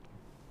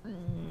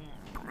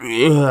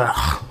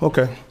Yeah.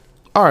 Okay.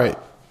 All right.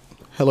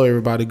 Hello,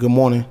 everybody. Good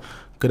morning,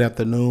 good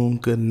afternoon,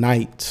 good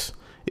night.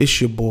 It's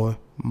your boy,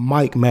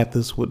 Mike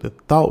Mathis, with the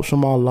Thoughts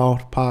from Our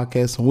Loft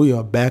podcast, and we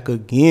are back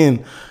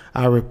again.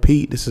 I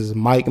repeat, this is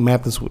Mike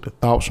Mathis with the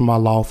Thoughts from Our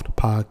Loft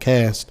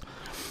podcast.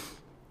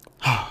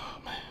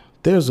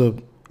 There's a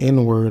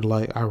N word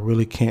like I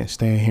really can't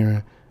stand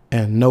hearing,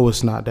 and no,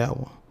 it's not that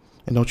one.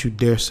 And don't you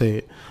dare say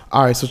it.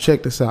 All right, so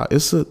check this out.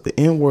 The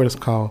N word is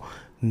called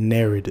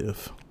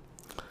narrative.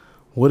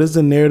 What is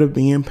the narrative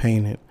being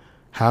painted?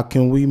 How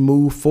can we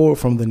move forward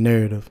from the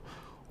narrative?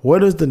 Where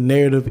does the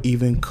narrative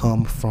even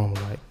come from?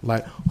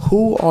 Like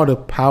who are the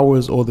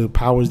powers or the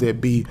powers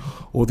that be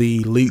or the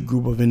elite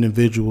group of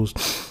individuals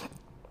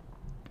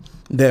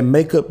that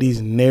make up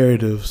these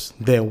narratives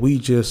that we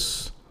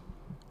just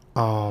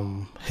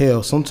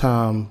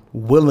sometimes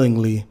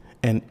willingly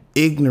and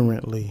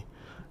ignorantly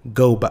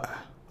go by?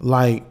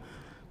 Like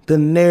the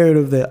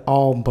narrative that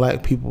all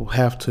black people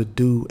have to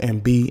do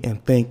and be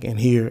and think and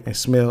hear and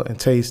smell and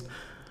taste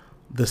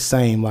the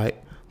same.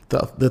 Like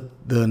the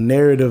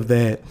narrative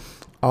that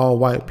all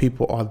white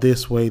people are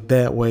this way,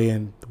 that way,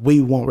 and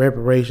we want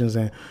reparations,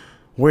 and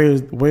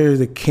where's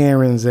the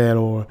Karens at,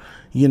 or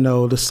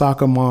the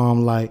soccer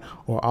mom, like,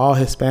 or all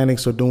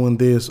Hispanics are doing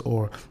this,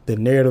 or the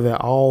narrative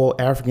that all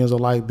Africans are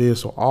like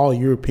this, or all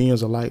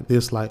Europeans are like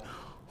this. Like,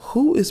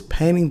 who is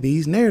painting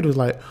these narratives?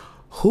 Like,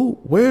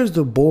 where's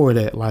the board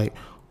at? Like,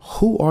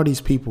 who are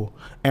these people,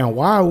 and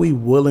why are we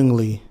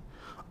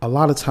a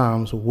lot of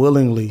times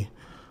willingly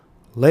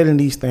letting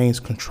these things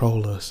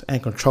control us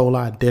and control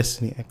our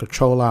destiny and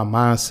control our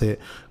mindset,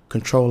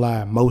 control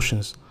our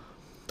emotions?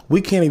 We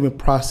can't even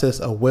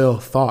process a well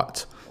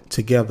thought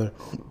together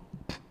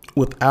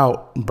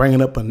without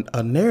bringing up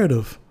a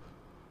narrative.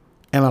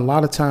 And a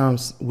lot of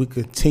times we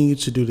continue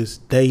to do this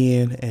day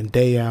in and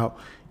day out,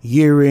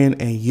 year in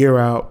and year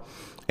out.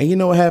 And you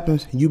know what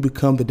happens? You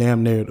become the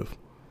damn narrative.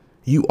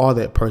 You are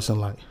that person.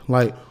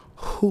 Like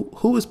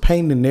who is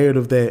painting the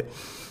narrative that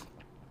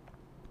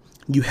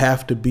you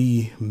have to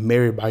be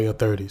married by your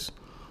 30s?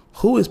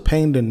 Who is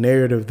painting the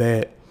narrative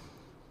that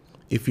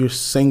if you're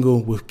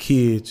single with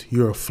kids,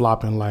 you're a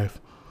flop in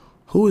life?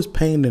 Who is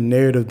painting the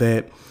narrative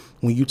that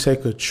when you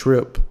take a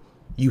trip,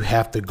 you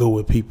have to go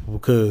with people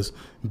because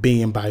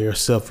being by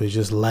yourself is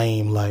just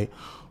lame? Like,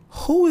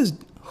 who is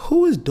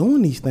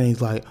doing these things?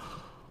 Like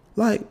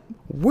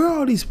where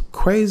all these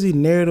crazy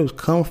narratives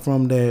come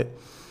from that,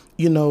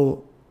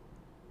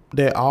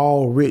 that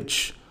all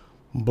rich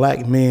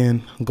black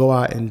men go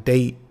out and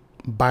date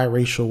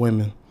biracial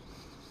women?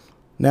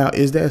 Now,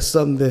 is that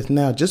something that's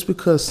now, just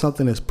because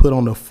something is put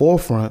on the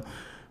forefront,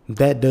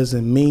 that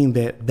doesn't mean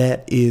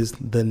that is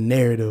the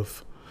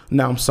narrative?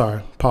 Now, I'm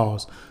sorry,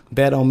 pause.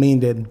 That don't mean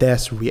that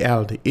that's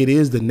reality. It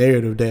is the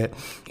narrative that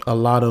a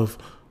lot of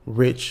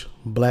rich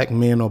black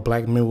men or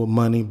black men with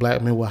money,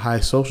 black men with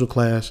high social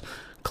class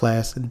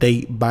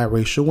date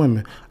biracial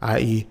women,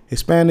 i.e.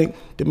 Hispanic,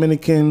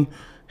 Dominican,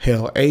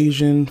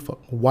 Asian,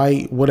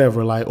 white,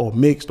 whatever, like, or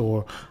mixed,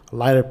 or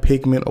lighter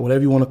pigment, or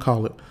whatever you want to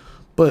call it.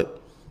 But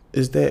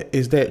is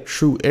that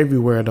true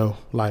everywhere though?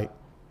 Like,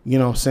 you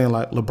know what I'm saying?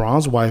 Like,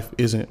 LeBron's wife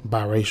isn't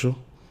biracial.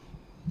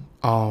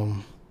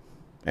 And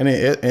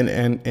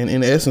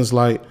in essence,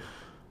 like,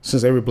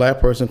 since every black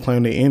person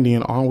claimed they're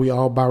Indian, aren't we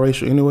all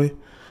biracial anyway?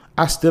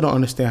 I still don't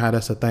understand how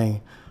that's a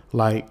thing.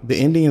 Like, the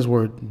Indians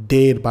were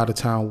dead by the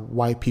time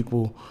white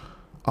people,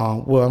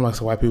 I'm not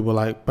saying white people,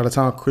 like, by the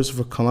time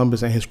Christopher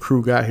Columbus and his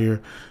crew got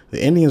here,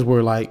 the Indians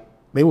were like,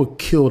 they were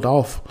killed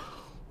off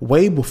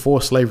way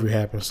before slavery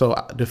happened. So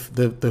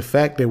the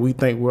fact that we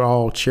think we're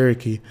all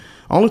Cherokee,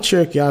 only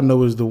Cherokee I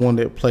know is the one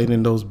that played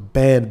in those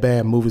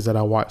bad movies that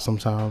I watch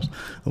sometimes.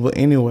 But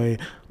anyway,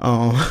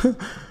 like,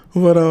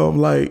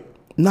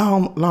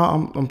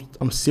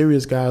 I'm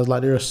serious, guys.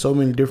 Like, there are so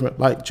many different,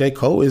 like, J.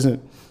 Cole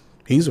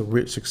he's a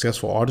rich,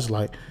 successful artist.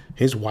 Like,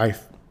 his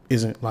wife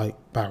isn't, like,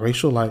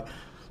 biracial. Like,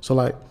 so,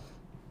 like,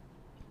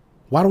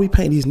 why do we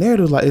paint these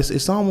narratives? Like,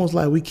 it's almost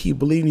like we keep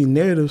believing these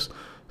narratives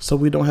so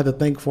we don't have to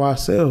think for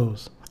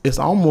ourselves. It's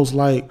almost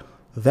like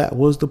that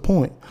was the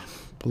point.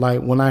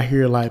 Like, when I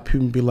hear, like,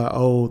 people be like,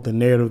 oh, the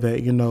narrative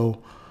that,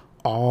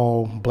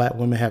 all black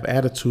women have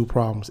attitude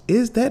problems.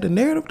 Is that the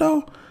narrative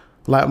though?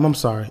 Like, I'm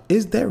sorry,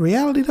 is that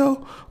reality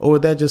though? Or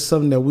is that just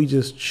something that we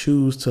just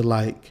choose to,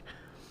 like,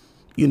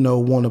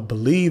 want to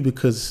believe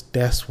because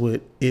that's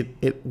what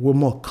we're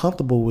more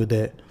comfortable with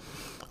that?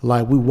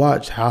 Like, we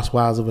watch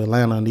Housewives of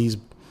Atlanta and these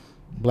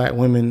black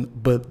women,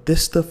 but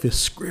this stuff is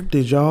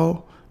scripted,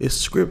 y'all.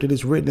 It's scripted,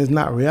 it's written, it's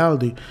not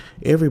reality.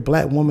 Every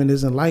black woman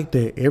isn't like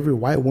that. Every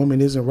white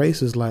woman isn't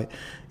racist. Like,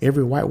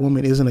 every white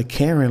woman isn't a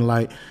Karen.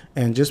 Like,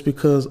 and just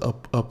because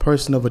a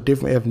person of a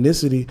different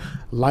ethnicity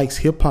likes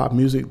hip hop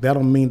music, that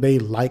don't mean they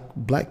like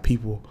black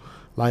people.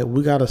 Like,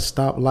 we gotta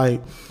stop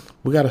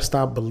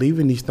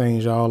believing these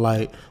things, y'all.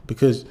 Like,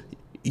 because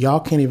y'all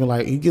can't even,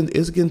 like,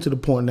 it's getting to the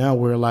point now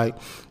where, like,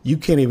 you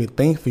can't even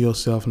think for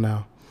yourself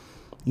now.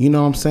 You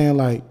know what I'm saying?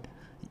 Like,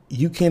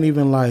 you can't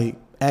even, like,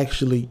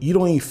 actually, you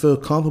don't even feel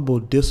comfortable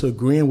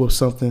disagreeing with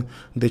something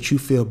that you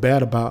feel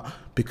bad about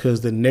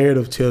because the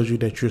narrative tells you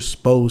that you're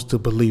supposed to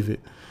believe it.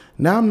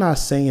 Now, I'm not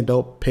saying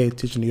don't pay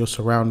attention to your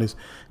surroundings.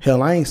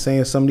 Hell, I ain't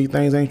saying some of these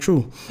things ain't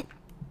true.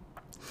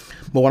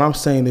 But what I'm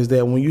saying is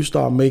that when you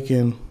start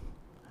making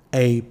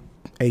a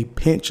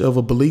pinch of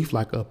a belief,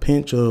 like a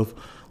pinch of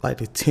like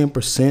the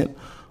 10%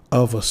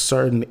 of a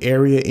certain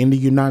area in the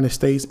United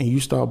States, and you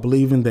start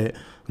believing that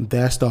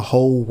that's the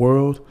whole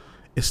world,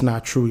 it's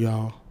not true,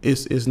 y'all.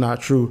 It's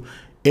not true.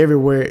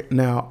 Everywhere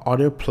now, are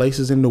there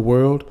places in the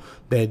world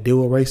that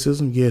deal with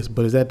racism? Yes,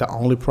 but is that the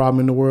only problem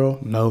in the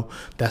world? No,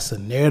 that's a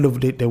narrative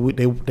that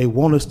they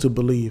want us to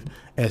believe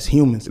as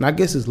humans. And I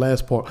guess this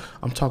last part,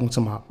 I'm talking to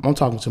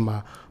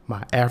my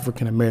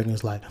African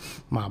Americans, like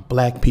my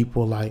black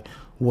people, like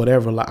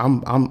whatever. Like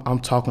I'm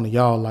talking to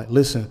y'all. Like,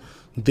 listen,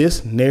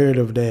 this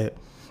narrative that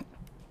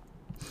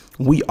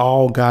we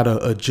all gotta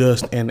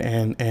adjust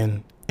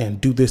and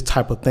do this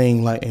type of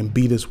thing, like, and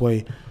be this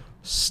way.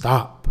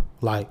 Stop.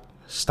 Like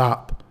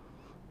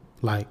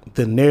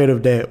the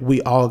narrative that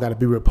we all got to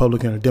be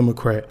Republican or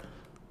Democrat.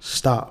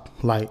 Stop.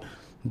 Like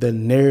the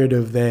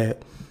narrative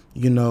that,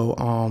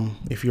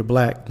 if you're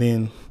black,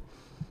 then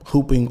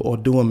hooping or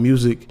doing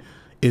music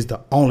is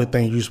the only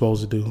thing you're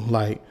supposed to do.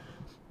 Like,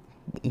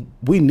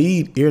 we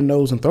need ear,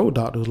 nose, and throat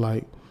doctors.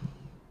 Like,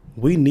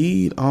 we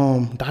need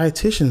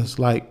dietitians.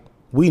 Like,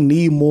 we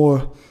need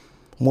more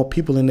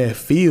people in that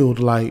field.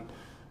 Like,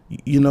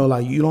 you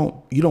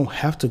don't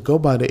have to go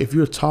by that. If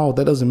you're tall,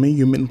 that doesn't mean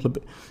you're meant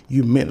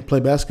to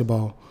play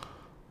basketball.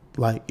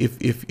 Like,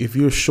 if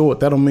you're short,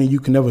 that don't mean you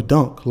can never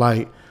dunk.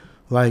 Like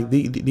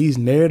these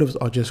narratives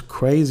are just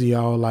crazy,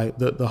 y'all. Like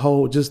the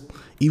whole, just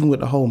even with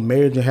the whole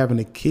marriage and having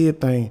a kid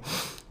thing.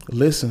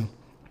 Listen,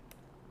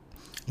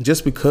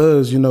 just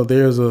because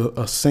there's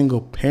a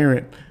single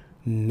parent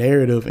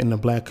narrative in the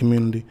black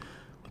community,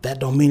 that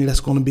don't mean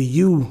that's going to be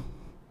you.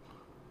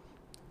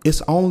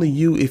 It's only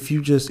you if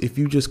you just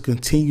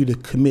continue to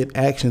commit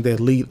actions that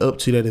lead up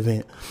to that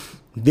event.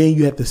 Then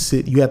you have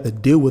to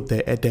deal with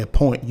that at that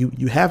point.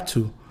 You have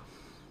to.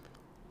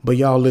 But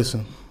y'all,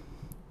 listen,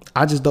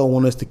 I just don't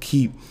want us to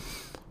keep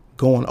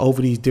going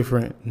over these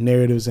different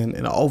narratives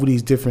and over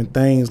these different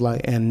things,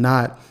 like, and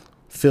not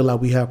feel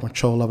like we have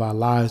control of our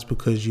lives,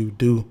 because you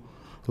do.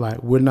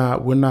 Like, we're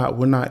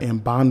not in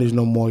bondage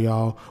no more,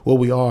 y'all. Well,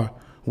 we are.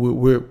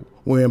 We're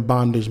in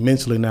bondage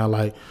mentally now.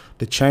 Like,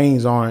 the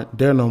chains aren't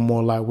there no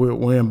more. Like,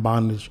 we're in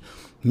bondage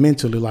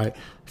mentally. Like,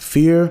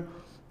 fear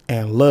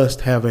and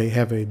lust have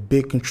a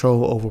big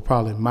control over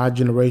probably my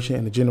generation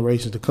and the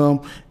generations to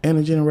come and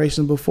the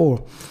generations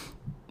before.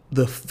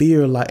 The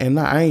fear, like,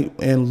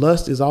 and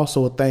lust is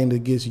also a thing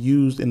that gets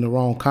used in the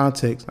wrong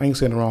context. I ain't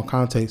saying the wrong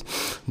context,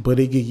 but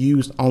it get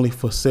used only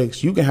for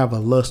sex. You can have a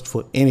lust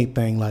for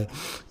anything. Like,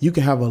 you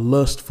can have a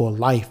lust for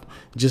life,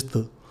 just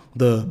the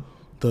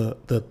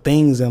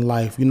things in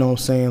life, you know what I'm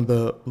saying?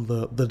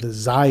 The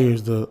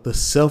desires, the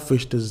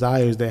selfish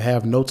desires that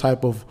have no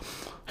type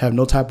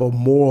of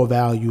moral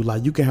value.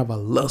 Like, you can have a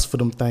lust for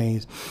them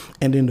things.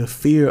 And then the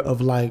fear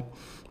of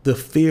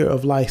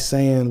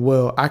saying,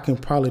 well, I can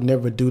probably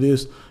never do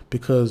this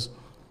because,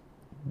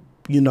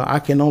 I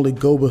can only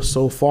go but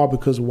so far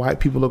because white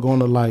people are going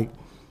to like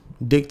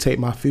dictate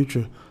my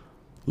future.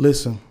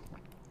 Listen,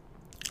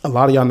 a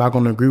lot of y'all not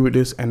going to agree with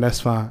this, and that's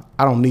fine.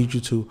 I don't need you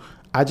to.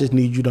 I just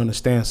need you to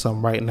understand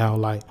something right now.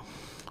 Like,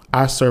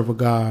 I serve a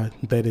God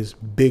that is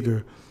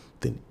bigger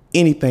than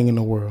anything in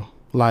the world.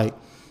 Like,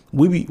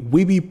 we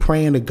be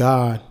praying to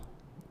God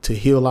to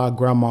heal our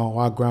grandma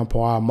or our grandpa,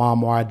 or our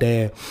mom or our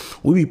dad.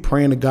 We be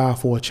praying to God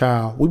for a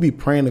child. We be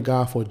praying to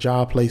God for a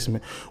job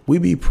placement. We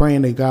be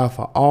praying to God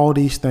for all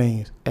these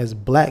things as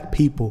black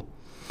people.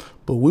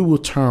 But we will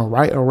turn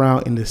right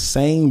around in the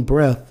same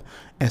breath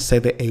and say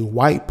that a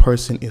white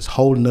person is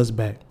holding us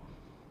back.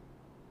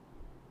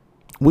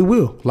 We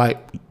will.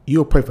 Like,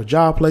 you'll pray for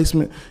job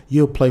placement.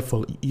 You'll pray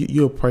for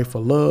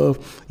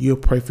love. You'll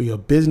pray for your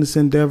business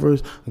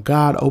endeavors.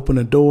 God open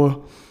the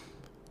door.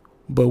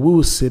 But we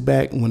will sit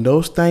back when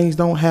those things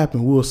don't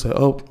happen. We will say,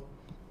 oh,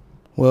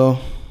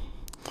 well,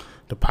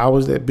 the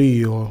powers that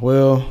be, or,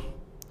 well,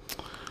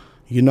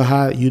 you know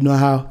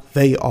how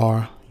they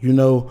are.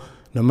 No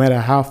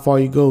matter how far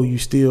you go, you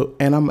still,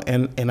 and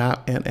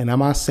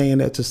am I saying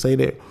that to say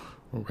that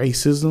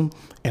racism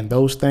and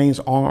those things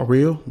aren't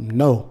real?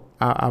 No.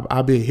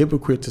 I'd be a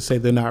hypocrite to say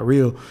they're not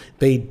real.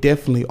 They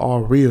definitely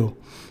are real.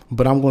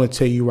 But I'm going to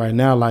tell you right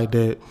now, like,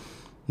 that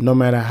no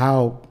matter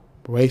how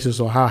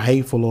racist or how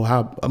hateful or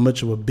how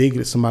much of a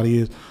bigot somebody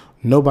is,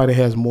 nobody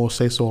has more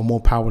say so or more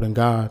power than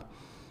God.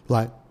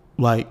 Like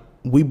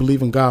we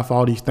believe in God for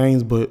all these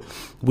things, but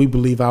we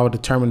believe our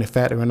determining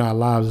factor in our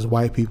lives is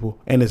white people,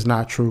 and it's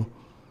not true.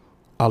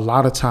 A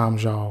lot of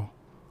times, y'all,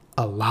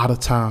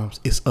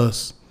 it's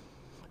us.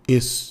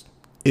 It's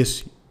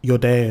your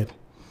dad.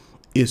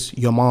 It's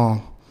your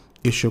mom.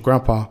 It's your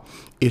grandpa.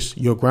 It's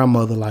your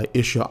grandmother. Like,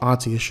 it's your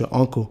auntie. It's your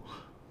uncle.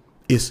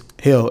 It's,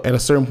 hell, at a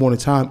certain point in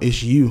time,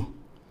 it's you.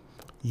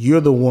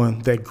 You're the one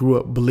that grew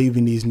up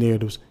believing these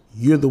narratives.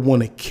 You're the one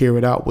that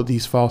carried out with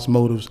these false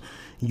motives.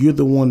 You're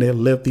the one that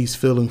left these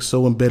feelings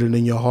so embedded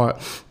in your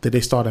heart that they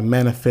started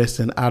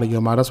manifesting out of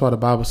your mouth. That's why the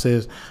Bible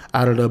says,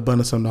 out of the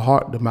abundance of the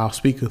heart, the mouth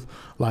speaketh.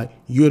 Like,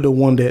 you're the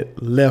one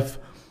that left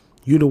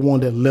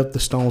the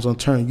stones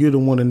unturned. You're the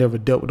one that never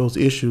dealt with those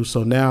issues.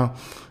 So now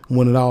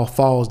when it all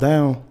falls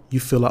down, you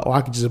feel like, oh,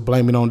 I could just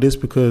blame it on this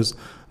because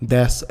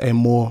that's a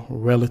more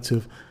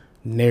relative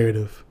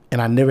narrative.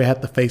 And I never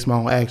have to face my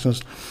own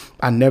actions.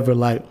 I never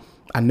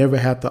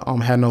have to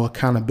have no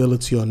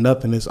accountability or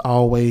nothing. It's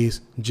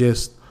always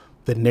just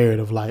the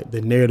narrative. Like,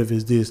 the narrative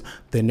is this,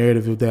 the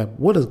narrative is that.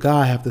 What does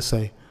God have to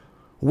say?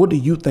 What do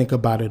you think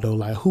about it though?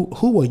 Like,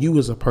 who are you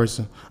as a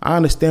person? I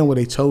understand what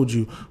they told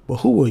you, but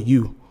who are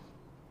you?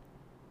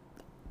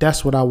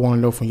 That's what I want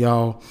to know from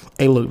y'all.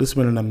 Hey, look, this has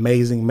been an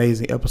amazing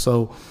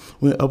episode.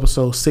 We're in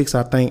episode 6,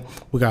 I think.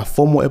 We got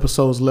 4 more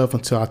episodes left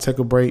until I take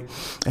a break.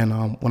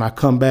 And when I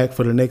come back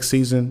for the next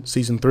season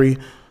 3,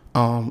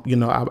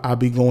 I'll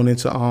be going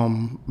into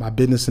my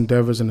business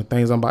endeavors and the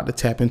things I'm about to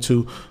tap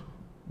into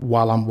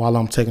while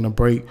I'm taking a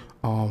break,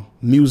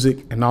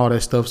 music and all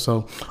that stuff.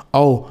 So,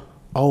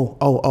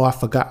 I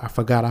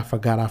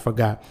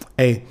forgot.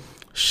 Hey,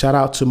 shout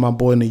out to my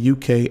boy in the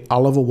UK,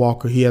 Oliver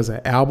Walker. He has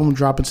an album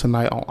dropping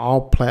tonight on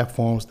all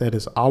platforms. That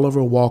is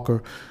Oliver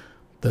Walker.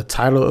 The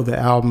title of the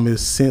album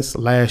is Since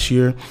Last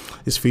Year.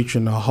 It's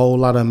featuring a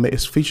lot of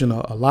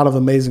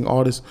amazing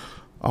artists,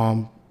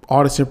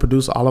 artist and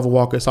producer Oliver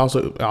Walker. It's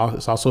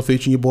also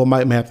featuring your boy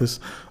Mike Mathis.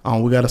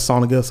 We got a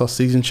song together, so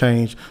Season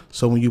Change.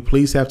 So when you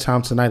please have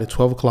time tonight at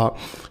 12 o'clock.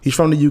 He's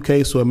from the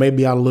UK, so it may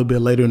be out a little bit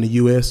later in the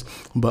US.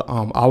 But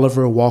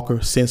Oliver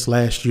Walker, Since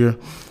Last Year,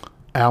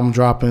 album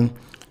dropping.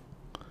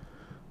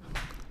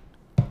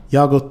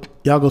 Y'all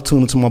go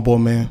tune into my boy,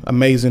 man.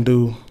 Amazing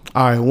dude.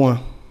 All right, 1.